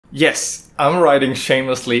Yes, I'm riding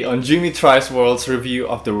shamelessly on Jimmy Tries World's review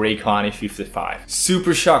of the Raycon E55.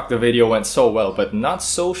 Super shocked the video went so well, but not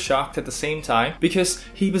so shocked at the same time because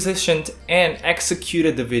he positioned and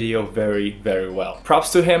executed the video very well.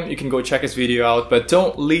 Props to him, you can go check his video out, but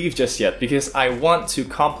don't leave just yet because I want to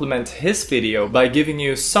complement his video by giving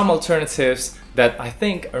you some alternatives that I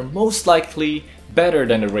think are most likely better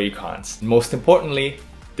than the Raycons. Most importantly,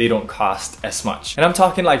 they don't cost as much. And I'm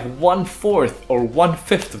talking like 1/4 or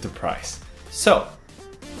 1/5 of the price. So,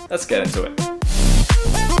 let's get into it.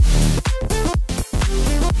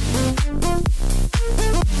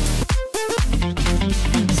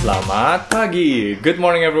 Selamat pagi! Good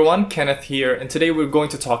morning everyone, Kenneth here, and today we're going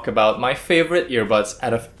to talk about my favorite earbuds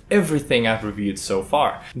out of everything I've reviewed so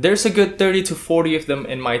far. There's a good 30 to 40 of them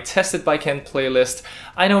in my Tested by Ken playlist.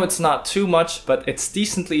 I know it's not too much, but it's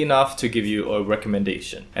decently enough to give you a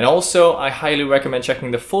recommendation. And also, I highly recommend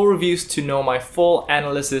checking the full reviews to know my full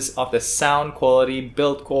analysis of the sound quality,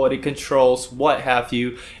 build quality, controls, what have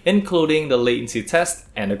you, including the latency test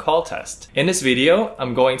and the call test. In this video,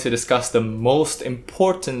 I'm going to discuss the most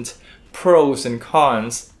important pros and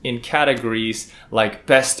cons in categories like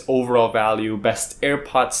best overall value, best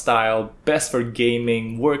AirPod style, best for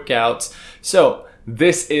gaming, workouts. So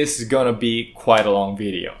this is gonna be quite a long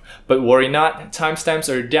video, but worry not, timestamps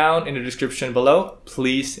are down in the description below.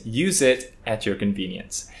 Please use it at your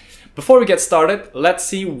convenience. Before we get started, let's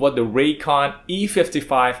see what the Raycon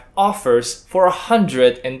E55 offers for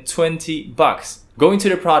 $120. Going to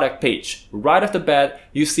the product page, right off the bat,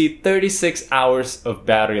 you see 36 hours of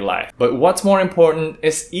battery life. But what's more important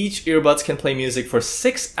is each earbuds can play music for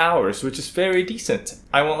 6 hours, which is very decent,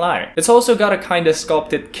 I won't lie. It's also got a kind of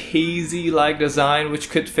sculpted KZ-like design, which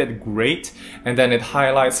could fit great. And then it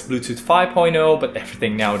highlights Bluetooth 5.0, but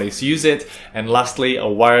everything nowadays use it. And lastly, a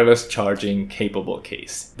wireless charging capable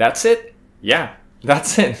case. That's it? Yeah.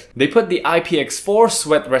 That's it. They put the IPX4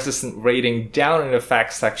 sweat resistant rating down in the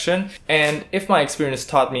facts section, and if my experience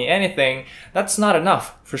taught me anything, that's not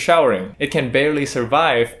enough for showering. It can barely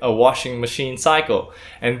survive a washing machine cycle,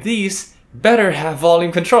 and these better have volume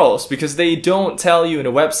controls because they don't tell you in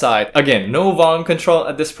the website. Again, no volume control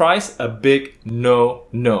at this price, a big no.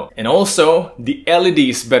 And also, the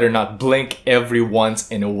LEDs better not blink every once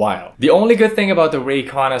in a while. The only good thing about the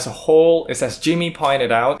Raycon as a whole is, as Jimmy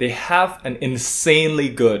pointed out, they have an insanely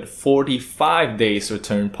good 45 days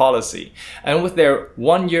return policy. And with their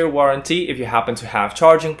 1-year warranty, if you happen to have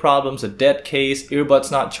charging problems, a dead case,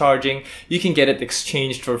 earbuds not charging, you can get it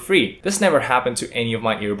exchanged for free. This never happened to any of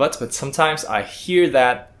my earbuds, but sometimes I hear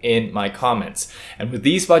that in my comments. And with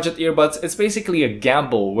these budget earbuds, it's basically a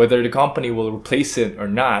gamble whether the company will replace it or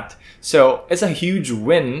not. So it's a huge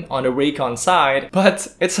win on the Raycon side, but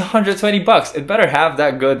it's $120. It better have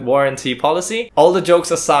that good warranty policy. All the jokes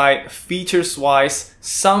aside, features wise,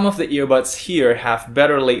 some of the earbuds here have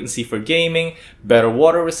better latency for gaming, better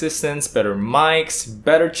water resistance, better mics,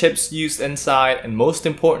 better chips used inside, and most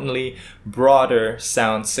importantly, broader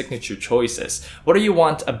sound signature choices. Whether you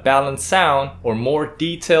want a balanced sound or more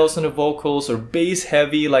details on the vocals or bass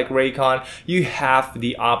heavy like Raycon, you have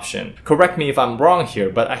the option. Correct me if I'm wrong here,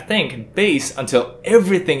 but I think bass until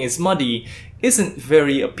everything is muddy isn't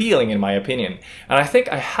very appealing in my opinion. And I think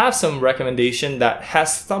I have some recommendation that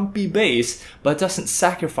has thumpy bass but doesn't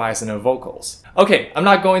sacrifice on the vocals. Okay, I'm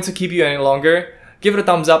not going to keep you any longer. Give it a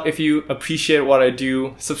thumbs up if you appreciate what I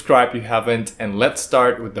do, subscribe if you haven't, and let's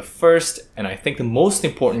start with the first and I think the most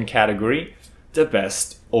important category, the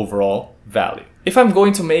best overall value. If I'm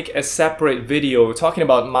going to make a separate video talking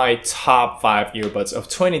about my top 5 earbuds of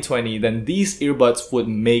 2020, then these earbuds would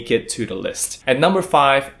make it to the list. At number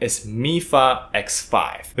 5 is Mifa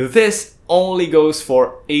X5. This only goes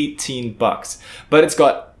for $18, but it's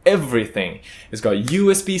got everything. It's got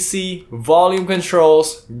USB-C, volume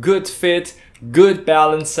controls, good fit, good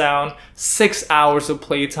balanced sound, 6 hours of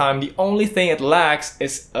playtime. The only thing it lacks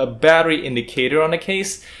is a battery indicator on the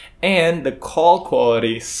case, and the call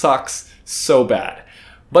quality sucks so bad.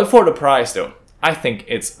 But for the price though, I think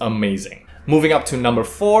it's amazing. Moving up to number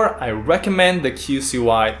 4, I recommend the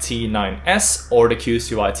QCY T9S or the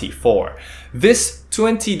QCY T4. This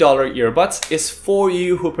 $20 earbuds is for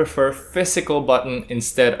you who prefer physical button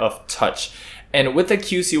instead of touch. And with the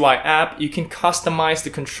QCY app, you can customize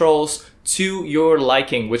the controls to your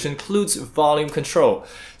liking, which includes volume control.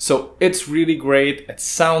 So it's really great, it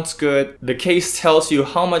sounds good. The case tells you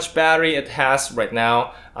how much battery it has right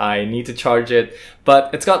now. I need to charge it,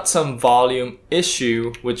 but it's got some volume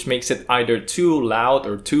issue which makes it either too loud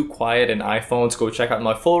or too quiet in iPhones. Go check out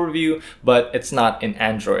my full review, but it's not in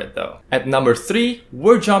Android though. At number 3,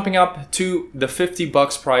 we're jumping up to the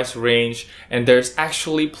 $50 price range, and there's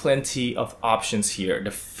actually plenty of options here.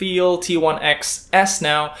 The Feel T1X S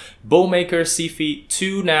now, Bowmaker CF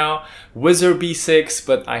 2 now, Wizard B6,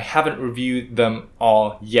 but I haven't reviewed them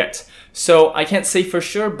all yet. So I can't say for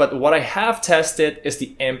sure, but what I have tested is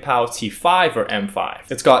the MPOW T5 or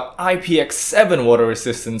M5. It's got IPX7 water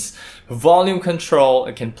resistance, volume control,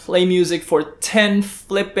 it can play music for 10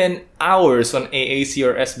 flippin' hours on AAC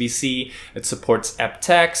or SBC, it supports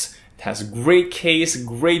aptX, it has great case,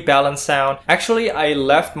 great balance sound. Actually, I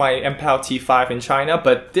left my MPOW T5 in China,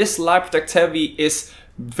 but this Live Protect Heavy is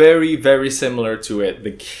very similar to it.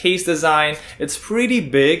 The case design, it's pretty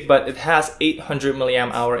big, but it has 800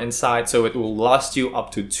 milliamp hour inside, so it will last you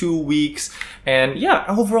up to 2 weeks. And yeah,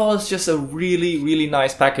 overall it's just a really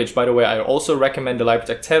nice package. By the way, I also recommend the Live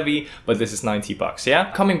Protect Heavy, but this is $90,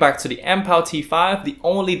 yeah? Coming back to the MPOW T5, the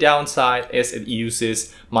only downside is it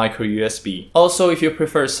uses micro USB. Also, if you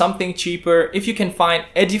prefer something cheaper, if you can find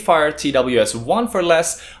Edifier TWS 1 for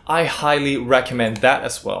less, I highly recommend that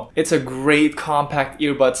as well. It's a great compact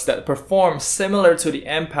earbuds that perform similar to the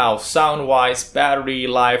MPOW sound-wise, battery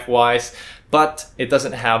life-wise, but it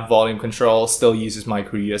doesn't have volume control, still uses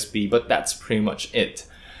micro USB, but that's pretty much it.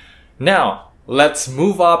 Now, let's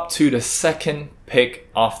move up to the second pick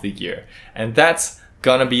of the year, and that's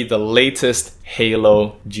gonna be the latest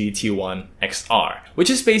Halo GT1 XR, which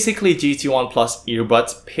is basically GT1 Plus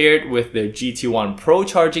earbuds paired with their GT1 Pro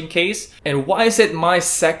charging case. And why is it my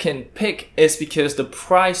second pick is because the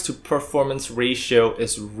price to performance ratio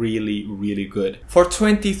is really good. For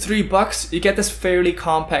 $23, you get this fairly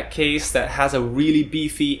compact case that has a really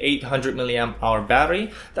beefy 800 milliamp hour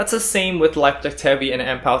battery. That's the same with Live Protect Heavy and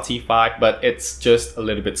MPOW T5, but it's just a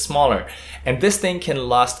little bit smaller. And this thing can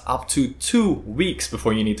last up to 2 weeks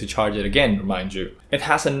before you need to charge it again, mind you. It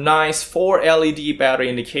has a nice 4 LED battery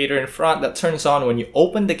indicator in front that turns on when you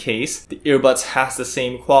open the case. The earbuds has the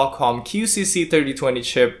same Qualcomm QCC3020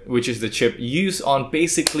 chip, which is the chip used on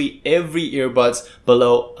basically every earbuds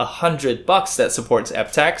below $100 that supports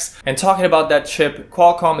aptX. And talking about that chip,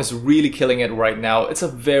 Qualcomm is really killing it right now. It's a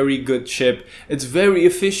very good chip. It's very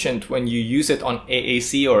efficient when you use it on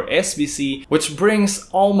AAC or SBC, which brings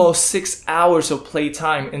almost 6 hours of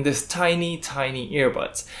playtime in this tiny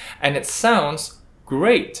earbuds. And it sounds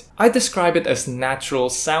great. I describe it as natural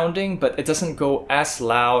sounding, but it doesn't go as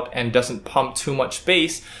loud and doesn't pump too much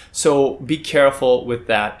bass, so be careful with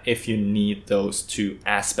that if you need those two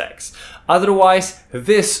aspects. Otherwise,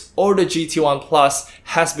 this or the GT1 Plus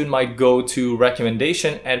has been my go-to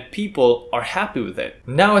recommendation and people are happy with it.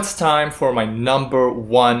 Now it's time for my number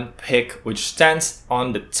 1 pick, which stands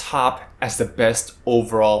on the top as the best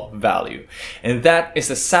overall value, and that is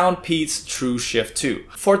the Soundpeats TrueShift 2.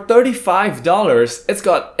 For $35, it's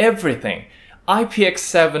got everything.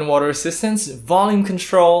 IPX7 water resistance, volume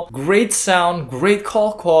control, great sound, great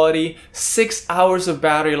call quality, 6 hours of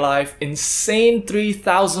battery life, insane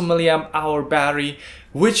 3000 milliamp hour battery,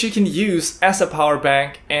 which you can use as a power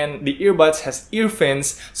bank, and the earbuds has ear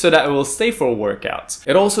fins so that it will stay for workouts.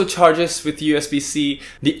 It also charges with USB-C.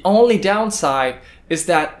 The only downside is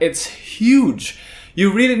that it's huge.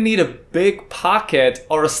 You really need a big pocket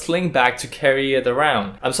or a sling bag to carry it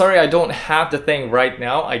around. I'm sorry I don't have the thing right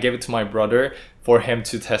now. I gave it to my brother for him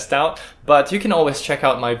to test out, but you can always check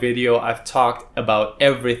out my video. I've talked about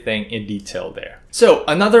everything in detail there. So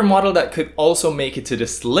another model that could also make it to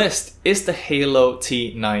this list is the Halo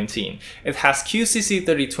T19. It has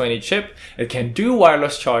QCC3020 chip, it can do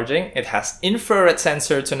wireless charging, it has infrared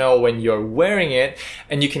sensor to know when you're wearing it,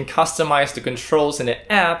 and you can customize the controls in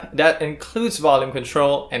the app that includes volume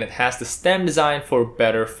control, and it has the stem design for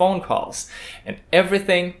better phone calls. And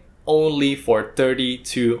everything only for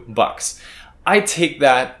 $32. I take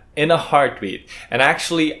that in a heartbeat, and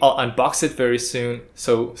actually I'll unbox it very soon,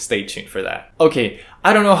 so stay tuned for that. Okay,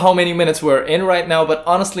 I don't know how many minutes we're in right now, but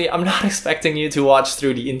honestly I'm not expecting you to watch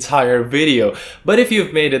through the entire video, but if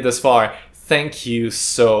you've made it this far, thank you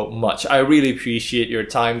so much. I really appreciate your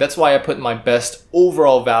time. That's why I put my best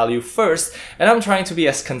overall value first, and I'm trying to be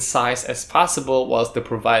as concise as possible whilst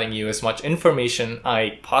providing you as much information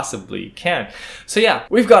I possibly can. So yeah,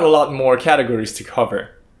 we've got a lot more categories to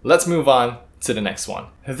cover. Let's move on to the next one.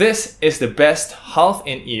 This is the best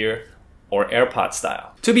half-in-ear or AirPod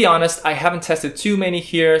style. To be honest, I haven't tested too many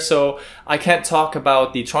here, so I can't talk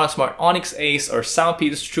about the Transmart Onyx Ace or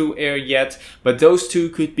Soundpeats True Air yet, but those two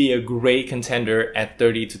could be a great contender at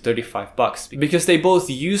 $30 to $35 because they both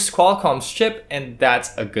use Qualcomm's chip, and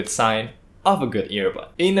that's a good sign of a good earbud.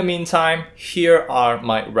 In the meantime, here are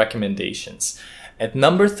my recommendations. At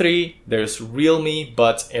number 3, there's Realme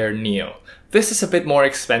Buds Air Neo. This is a bit more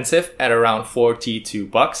expensive at around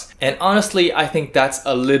 $42, and honestly I think that's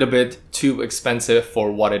a little bit too expensive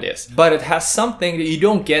for what it is. But it has something that you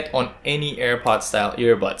don't get on any AirPod style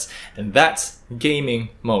earbuds, and that's gaming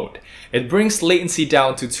mode. It brings latency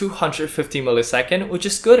down to 250 milliseconds, which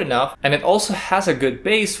is good enough, and it also has a good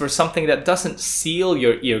bass for something that doesn't seal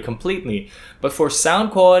your ear completely. But for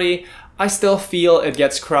sound quality, I still feel it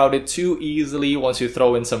gets crowded too easily once you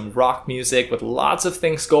throw in some rock music with lots of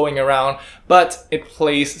things going around, but it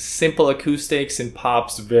plays simple acoustics and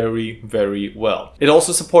pops very, very well. It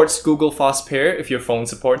also supports Google Fast Pair if your phone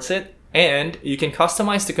supports it, and you can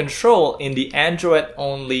customize the control in the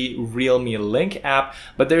Android-only Realme Link app,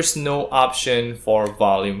 but there's no option for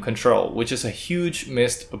volume control, which is a huge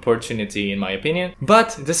missed opportunity in my opinion.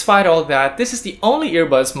 But despite all that, this is the only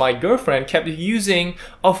earbuds my girlfriend kept using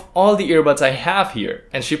of all the earbuds I have here,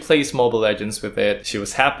 and she plays Mobile Legends with it. She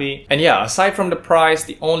was happy. And yeah, aside from the price,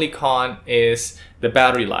 the only con is the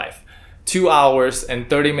battery life. 2 hours and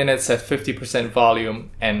 30 minutes at 50%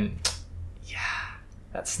 volume, and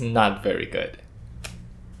that's not very good.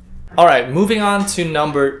 Alright, moving on to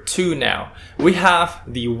number 2 now. We have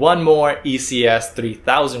the One More ECS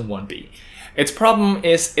 3001B. Its problem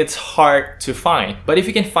is it's hard to find, but if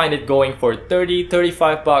you can find it going for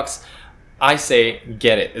 $30–35, I say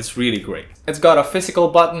get it. It's really great. It's got a physical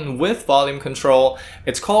button with volume control.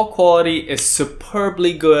 Its call quality is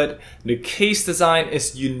superbly good. The case design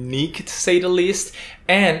is unique to say the least,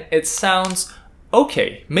 and it sounds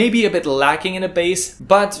okay, maybe a bit lacking in the bass,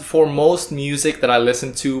 but for most music that I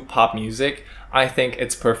listen to, pop music, I think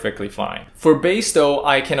it's perfectly fine. For bass though,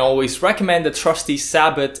 I can always recommend the trusty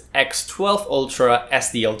Sabbath X12 Ultra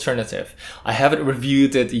as the alternative. I haven't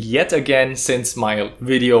reviewed it yet again since my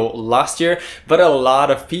video last year, but a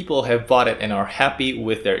lot of people have bought it and are happy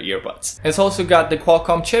with their earbuds. It's also got the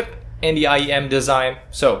Qualcomm chip and the IEM design,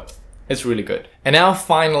 so it's really good. And now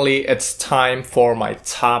finally, it's time for my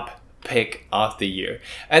top pick of the year,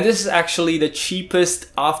 and this is actually the cheapest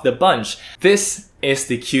of the bunch. This is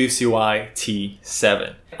the QCY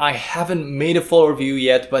T7. I haven't made a full review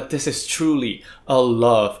yet, but this is truly a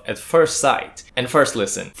love at first sight. And first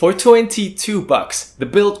listen, for $22, the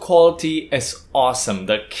build quality is awesome.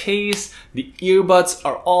 The case, the earbuds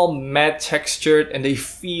are all matte textured and they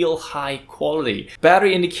feel high quality.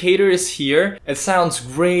 Battery indicator is here. It sounds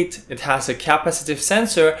great. It has a capacitive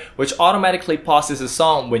sensor which automatically pauses the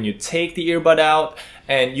song when you take the earbud out,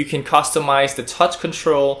 and you can customize the touch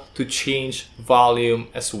control to change volume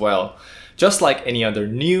as well, just like any other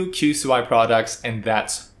new QCY products, and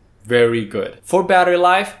that's very good. For battery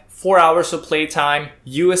life, 4 hours of playtime,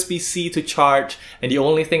 USB-C to charge, and the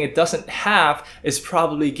only thing it doesn't have is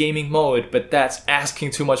probably gaming mode, but that's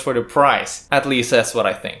asking too much for the price. At least that's what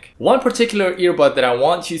I think. One particular earbud that I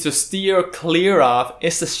want you to steer clear of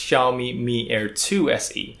is the Xiaomi Mi Air 2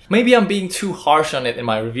 SE. Maybe I'm being too harsh on it in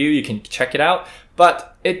my review, you can check it out,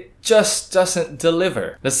 but it just doesn't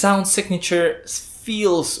deliver. The sound signature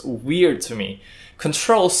feels weird to me.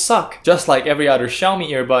 Controls suck, just like every other Xiaomi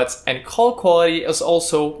earbuds, and call quality is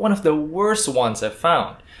also one of the worst ones I've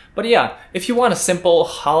found. But yeah, if you want a simple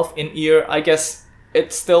half in-ear, I guess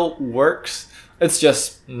it still works. It's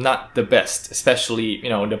just not the best, especially,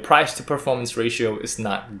 the price to performance ratio is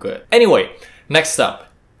not good. Anyway, next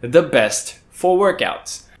up, the best for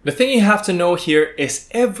workouts. The thing you have to know here is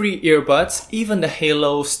every earbuds, even the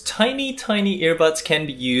Halo's tiny earbuds, can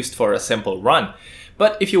be used for a simple run.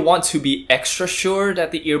 But if you want to be extra sure that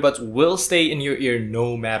the earbuds will stay in your ear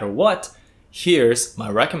no matter what, here's my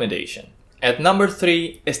recommendation. At number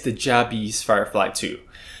 3 is the Jabee's Firefly 2.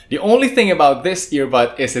 The only thing about this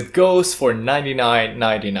earbud is it goes for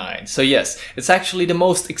 $99.99. So yes, it's actually the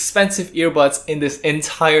most expensive earbuds in this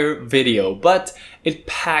entire video, but it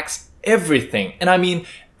packs everything, and I mean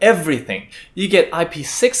everything. You get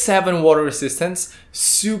IP67 water resistance,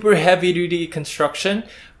 super heavy duty construction,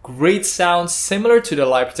 great sound similar to the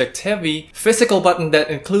Light Protect Heavy, physical button that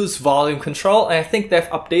includes volume control, and I think they've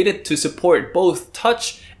updated to support both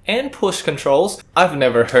touch and push controls. I've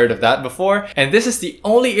never heard of that before, and this is the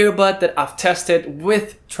only earbud that I've tested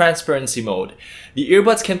with transparency mode. The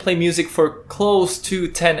earbuds can play music for close to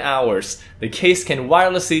 10 hours. The case can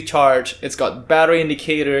wirelessly charge, it's got battery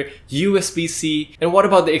indicator, USB-C, and what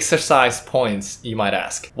about the exercise points, you might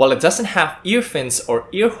ask? While it doesn't have ear fins or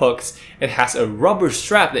ear hooks, it has a rubber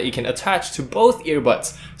strap that you can attach to both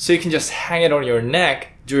earbuds, so you can just hang it on your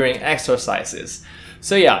neck during exercises.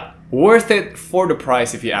 So yeah, worth it for the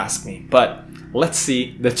price if you ask me, but let's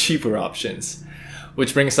see the cheaper options.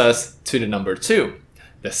 Which brings us to the number 2.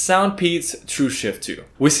 the Soundpeats True Shift 2.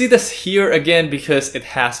 We see this here again because it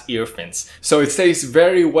has ear fins, so it stays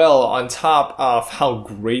very well on top of how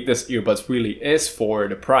great this earbuds really is for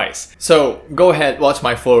the price. So go ahead, watch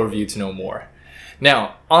my full review to know more.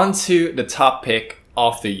 Now, on to the top pick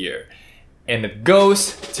of the year, and it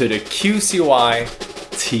goes to the QCY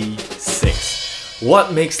T6.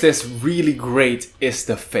 What makes this really great is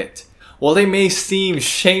the fit. While they may seem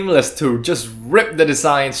shameless to just rip the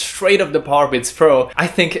design straight off the Powerbeats Pro, I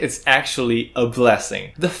think it's actually a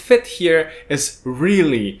blessing. The fit here is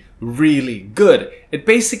really good. It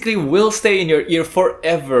basically will stay in your ear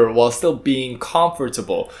forever while still being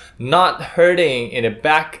comfortable, not hurting in the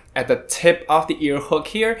back at the tip of the ear hook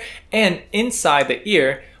here and inside the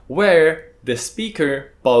ear where the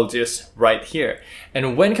speaker bulges right here.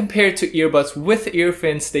 And when compared to earbuds with ear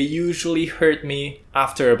fins, they usually hurt me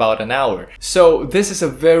after about an hour. So this is a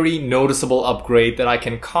very noticeable upgrade that I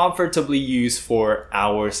can comfortably use for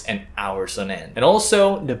hours and hours on end. And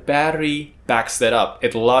also the battery backs that up.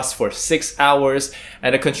 It lasts for 6 hours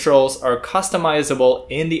and the controls are customizable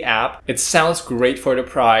in the app. It sounds great for the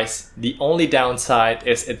price. The only downside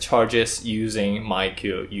is it charges using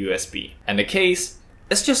micro USB. And the case,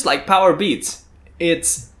 it's just like Powerbeats.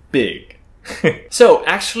 It's big. So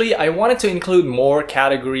actually I wanted to include more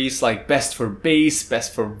categories like best for bass,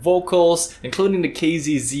 best for vocals, including the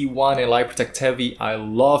KZ-Z1 and Light Protect Heavy. I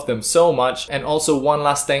love them so much. And also one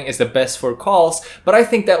last thing is the best for calls, but I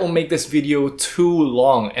think that will make this video too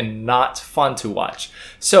long and not fun to watch.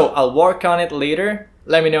 So I'll work on it later.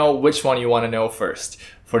 Let me know which one you want to know first.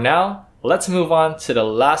 For now, let's move on to the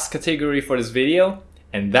last category for this video,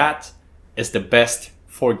 and that is the best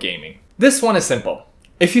for gaming. This one is simple.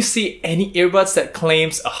 If you see any earbuds that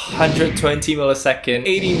claims 120 millisecond,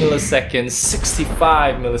 80 milliseconds,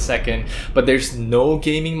 65 millisecond, but there's no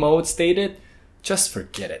gaming mode stated, just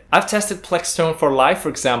forget it. I've tested Plextone for Live, for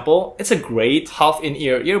example. It's a great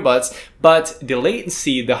half-in-ear earbuds, but the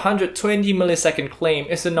latency, the 120 millisecond claim,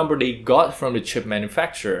 is the number they got from the chip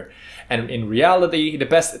manufacturer. And in reality, the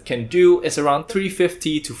best it can do is around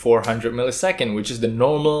 350 to 400 millisecond, which is the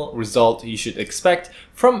normal result you should expect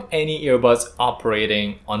from any earbuds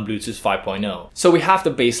operating on Bluetooth 5.0. So we have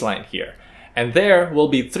the baseline here. And there will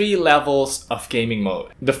be 3 levels of gaming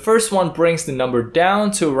mode. The first one brings the number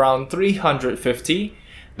down to around 350,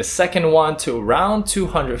 the second one to around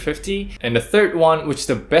 250, and the third one, which is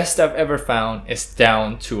the best I've ever found, is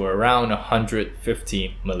down to around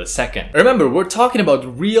 150 millisecond. Remember, we're talking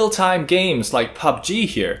about real-time games like PUBG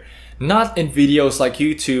here, not in videos like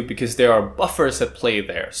YouTube because there are buffers at play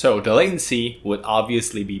there, so the latency would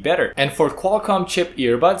obviously be better. And for Qualcomm chip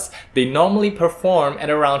earbuds, they normally perform at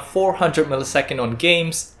around 400 millisecond on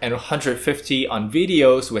games and 150 on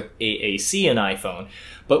videos with AAC and iPhone.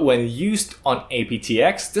 But when used on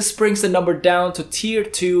aptX, this brings the number down to tier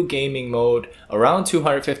 2 gaming mode, around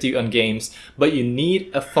 250 on games, but you need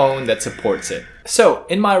a phone that supports it. So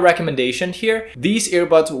in my recommendation here, these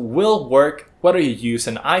earbuds will work whether you use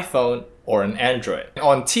an iPhone or an Android.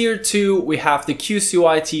 On tier 2, we have the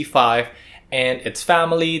QCY T5 and its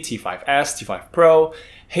family, T5S, T5 Pro,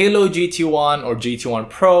 Halo GT1 or GT1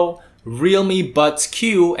 Pro, Realme Buds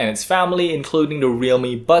Q and its family, including the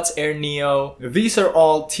Realme Buds Air Neo. These are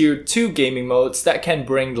all tier 2 gaming modes that can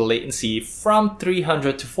bring the latency from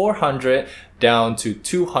 300 to 400 down to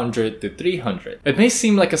 200 to 300. It may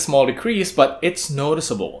seem like a small decrease, but it's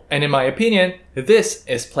noticeable. And in my opinion, this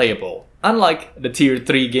is playable, unlike the tier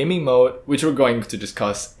 3 gaming mode, which we're going to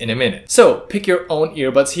discuss in a minute. So pick your own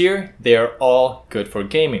earbuds here. They are all good for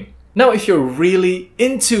gaming. Now, if you're really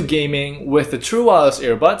into gaming with the True Wireless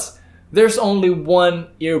earbuds, there's only one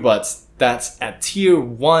earbuds that's at tier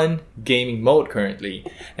 1 gaming mode currently,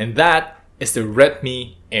 and that is the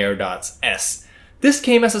Redmi AirDots S. This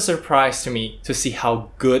came as a surprise to me to see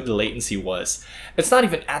how good the latency was. It's not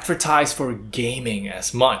even advertised for gaming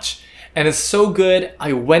as much. And it's so good,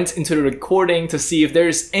 I went into the recording to see if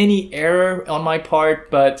there's any error on my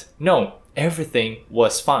part, but no, everything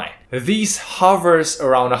was fine. These hovers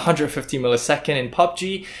around 150 millisecond in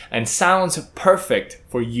PUBG and sounds perfect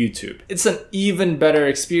for YouTube. It's an even better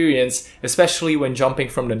experience, especially when jumping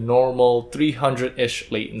from the normal 300-ish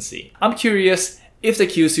latency. I'm curious if the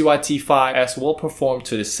QCY T5S will perform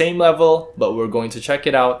to the same level, but we're going to check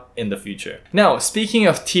it out in the future. Now, speaking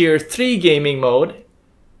of tier 3 gaming mode,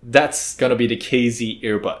 that's gonna be the KZ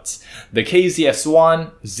earbuds. The KZ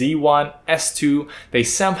S1, Z1, S2, they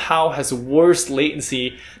somehow has worse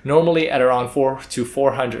latency, normally at around 4 to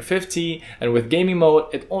 450, and with gaming mode,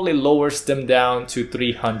 it only lowers them down to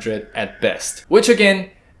 300 at best. Which again,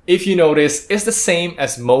 if you notice, is the same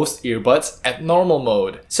as most earbuds at normal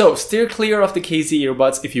mode. So steer clear of the KZ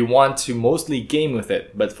earbuds if you want to mostly game with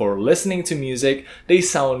it, but for listening to music, they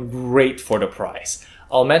sound great for the price.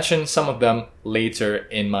 I'll mention some of them later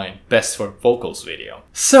in my best for vocals video.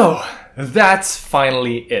 So that's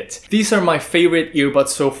finally it. These are my favorite earbuds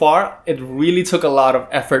so far. It really took a lot of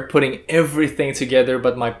effort putting everything together,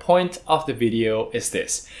 but my point of the video is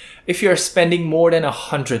this. If you're spending more than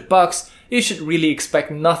 $100, you should really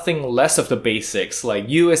expect nothing less of the basics like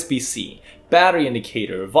USB-C, battery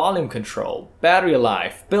indicator, volume control, battery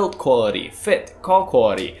life, build quality, fit, call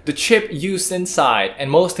quality, the chip used inside, and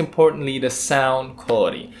most importantly, the sound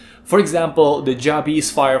quality. For example, the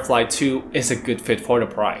Jabee's Firefly 2 is a good fit for the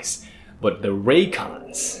price, but the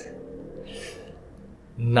Raycons,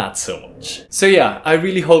 not so much. So yeah, I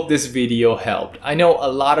really hope this video helped. I know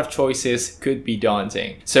a lot of choices could be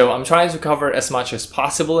daunting, so I'm trying to cover as much as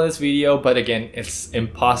possible in this video, but again, it's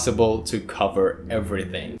impossible to cover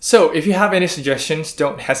everything. So if you have any suggestions,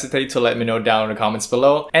 don't hesitate to let me know down in the comments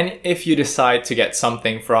below. And if you decide to get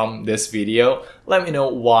something from this video, let me know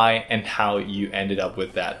why and how you ended up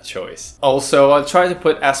with that choice. Also, I'll try to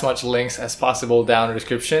put as much links as possible down in the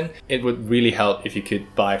description. It would really help if you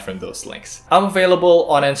could buy from those links. I'm available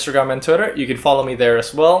on Instagram and Twitter. You can follow me there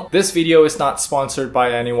as well. This video is not sponsored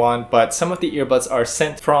by anyone, but some of the earbuds are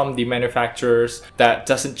sent from the manufacturers. That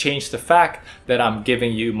doesn't change the fact that I'm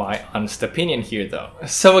giving you my honest opinion here though.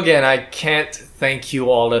 So again, I can't thank you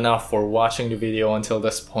all enough for watching the video until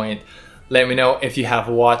this point. Let me know if you have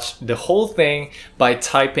watched the whole thing by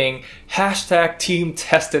typing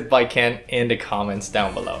 #TeamTestedByKen in the comments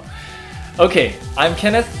down below. Okay, I'm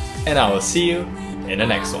Kenneth, and I will see you in the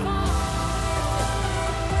next one.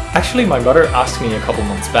 Actually, my brother asked me a couple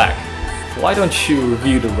months back, why don't you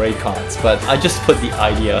review the Raycons? But I just put the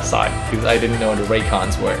idea aside because I didn't know the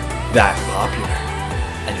Raycons were that popular.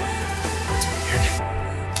 Anyway, it's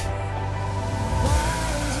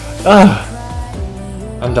weird.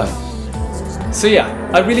 I'm done. So yeah,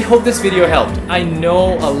 I really hope this video helped. I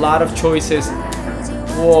know a lot of choices.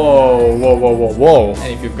 Whoa.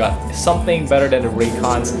 And if you've got something better than the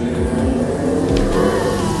Raycons,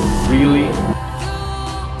 really